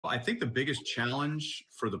I think the biggest challenge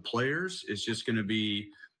for the players is just going to be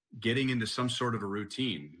getting into some sort of a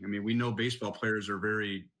routine. I mean, we know baseball players are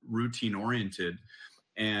very routine oriented.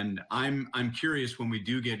 And I'm curious when we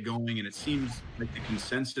do get going, and it seems like the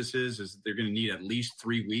consensus is they're going to need at least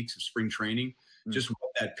 3 weeks of spring training, just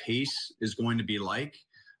what that pace is going to be like.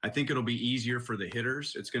 I think it'll be easier for the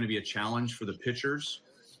hitters. It's going to be a challenge for the pitchers.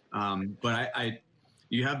 But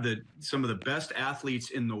you have some of the best athletes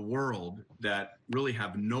in the world that really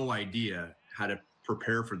have no idea how to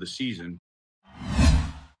prepare for the season.